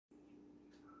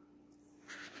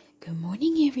Good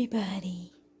morning,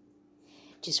 everybody.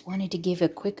 Just wanted to give a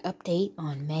quick update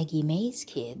on Maggie May's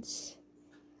kids,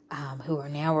 who are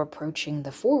now approaching the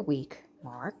 4-week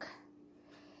mark.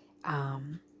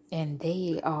 And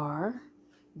they are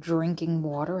drinking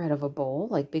water out of a bowl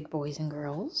like big boys and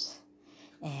girls.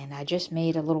 And I just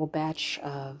made a little batch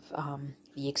of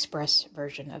the express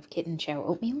version of Kitten Chow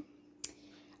Oatmeal.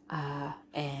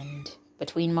 And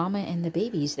between Mama and the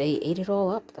babies, they ate it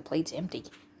all up. The plate's empty.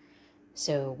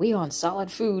 So we on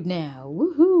solid food now.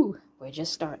 Woohoo! We're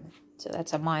just starting. So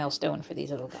that's a milestone for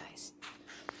these little guys.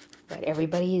 But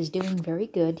everybody is doing very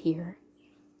good here.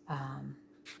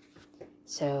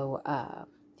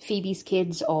 Phoebe's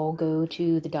kids all go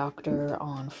to the doctor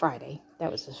on Friday. That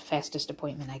was the fastest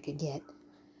appointment I could get.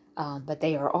 But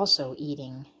they are also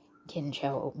eating Kitten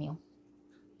Chow Oatmeal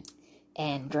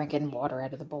and drinking water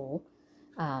out of the bowl.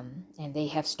 And they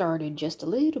have started just a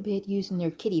little bit using their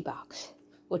kitty box,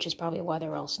 which is probably why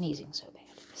they're all sneezing so bad.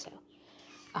 So,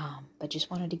 but just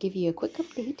wanted to give you a quick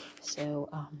update. So,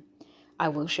 I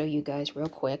will show you guys real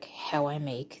quick how I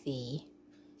make the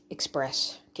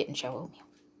express Kitten Chow Oatmeal.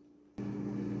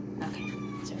 Okay,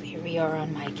 so here we are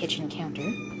on my kitchen counter.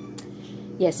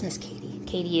 Yes, Miss Katie.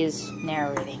 Katie is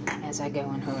narrating as I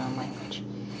go in her own language.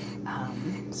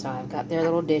 So I've got their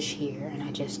little dish here, and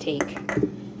I just take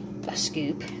a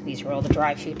scoop. These are all the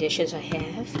dry food dishes I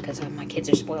have because my kids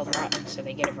are spoiled rotten, so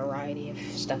they get a variety of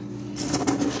stuff.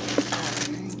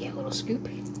 Get a little scoop,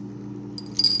 and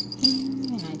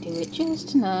I do it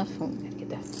just enough. Oh, get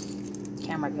the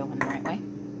camera going the right way.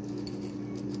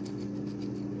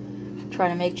 Try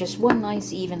to make just one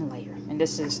nice even layer, and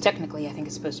this is technically, I think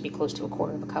it's supposed to be close to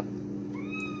 1/4 cup.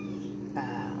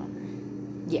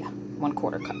 Yeah,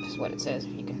 1/4 cup is what it says.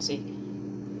 You can see.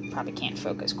 Probably can't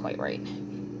focus quite right.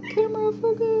 Camera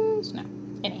focus. No.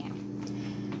 Anyhow.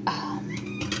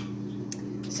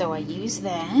 So I use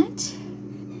that.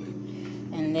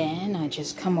 And then I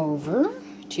just come over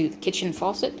to the kitchen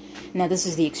faucet. Now this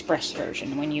is the express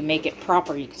version. When you make it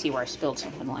proper, you can see where I spilled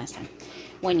something last time.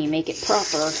 When you make it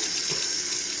proper,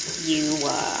 you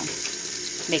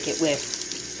make it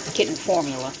with kitten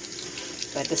formula.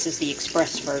 But this is the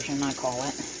express version, I call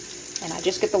it. And I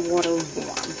just get the water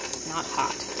warm. Not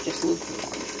hot, just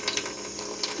lukewarm.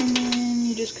 And then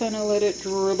you just kind of let it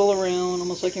dribble around,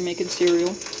 almost like you're making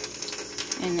cereal.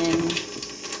 And then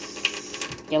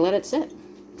you let it sit.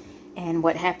 And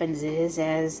what happens is,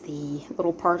 as the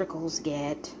little particles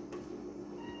get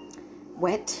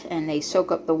wet and they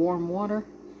soak up the warm water,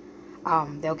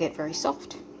 they'll get very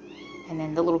soft. And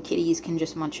then the little kitties can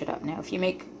just munch it up. Now, if you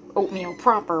make oatmeal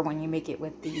proper, when you make it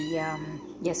with the,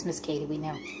 yes, Miss Katie, we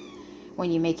know. When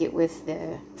you make it with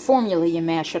the formula, you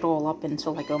mash it all up into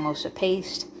like almost a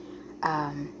paste.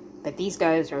 But these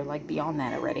guys are like beyond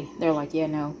that already. They're like, yeah,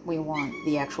 no, we want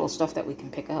the actual stuff that we can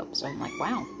pick up. So I'm like,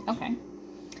 wow, okay.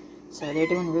 So they're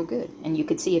doing real good. And you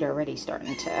could see it already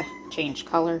starting to change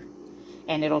color.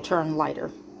 And it'll turn lighter.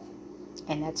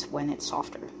 And that's when it's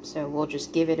softer. So we'll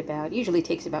just give it about, usually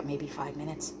takes about maybe 5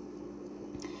 minutes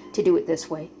to do it this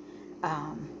way.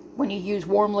 When you use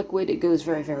warm liquid, it goes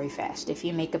very, very fast. If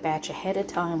you make a batch ahead of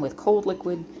time with cold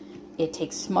liquid, it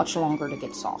takes much longer to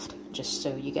get soft, just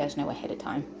so you guys know ahead of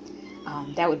time.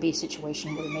 That would be a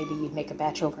situation where maybe you'd make a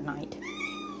batch overnight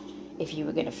if you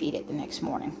were going to feed it the next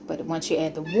morning. But once you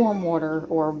add the warm water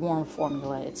or warm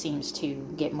formula, it seems to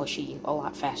get mushy a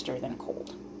lot faster than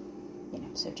cold. You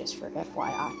know, so just for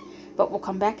FYI. But we'll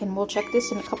come back and we'll check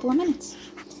this in a couple of minutes.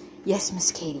 Yes, Miss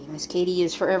Katie. Miss Katie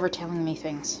is forever telling me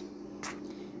things.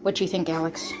 What do you think,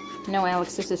 Alex? No,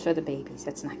 Alex, this is for the babies.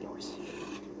 That's not yours.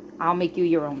 I'll make you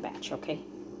your own batch, okay?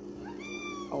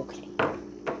 Okay.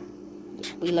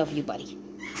 Yeah, we love you, buddy.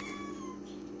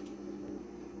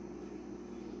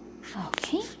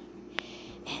 Okay.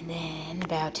 And then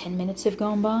about 10 minutes have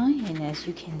gone by, and as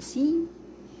you can see,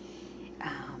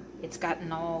 it's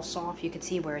gotten all soft. You can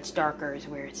see where it's darker is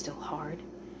where it's still hard.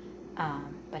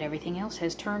 But everything else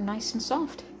has turned nice and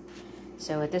soft.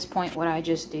 So at this point, what I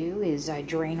just do is I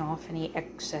drain off any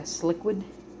excess liquid,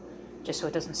 just so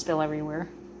it doesn't spill everywhere.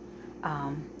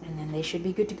 And then they should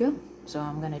be good to go. So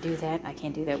I'm going to do that. I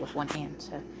can't do that with one hand.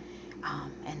 So,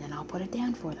 and then I'll put it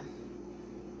down for them.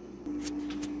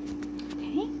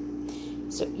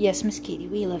 Okay. So, yes, Miss Katie,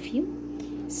 we love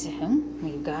you. So,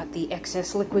 we've got the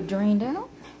excess liquid drained out.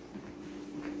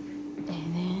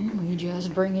 And then we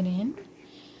just bring it in.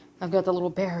 I've got the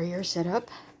little barrier set up,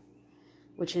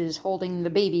 which is holding the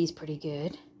babies pretty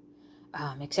good.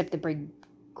 Except the big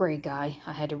gray guy.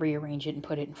 I had to rearrange it and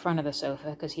put it in front of the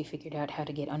sofa because he figured out how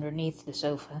to get underneath the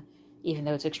sofa, even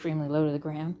though it's extremely low to the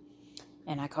ground.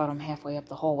 And I caught him halfway up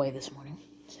the hallway this morning.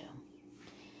 So,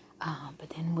 But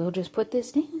then we'll just put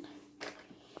this down.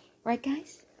 Right,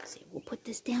 guys? See, we'll put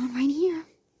this down right here.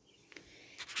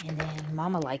 And then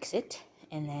Mama likes it.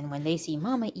 And then when they see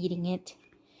Mama eating it,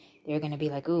 they're going to be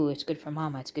like, ooh, it's good for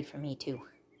Mama. It's good for me, too.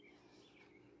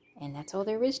 And that's all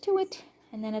there is to it.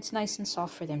 And then it's nice and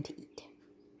soft for them to eat.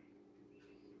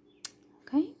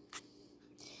 Okay?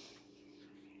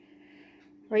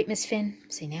 Right, Miss Finn?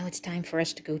 So now it's time for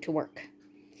us to go to work.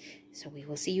 So we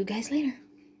will see you guys later.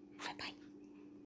 Bye-bye.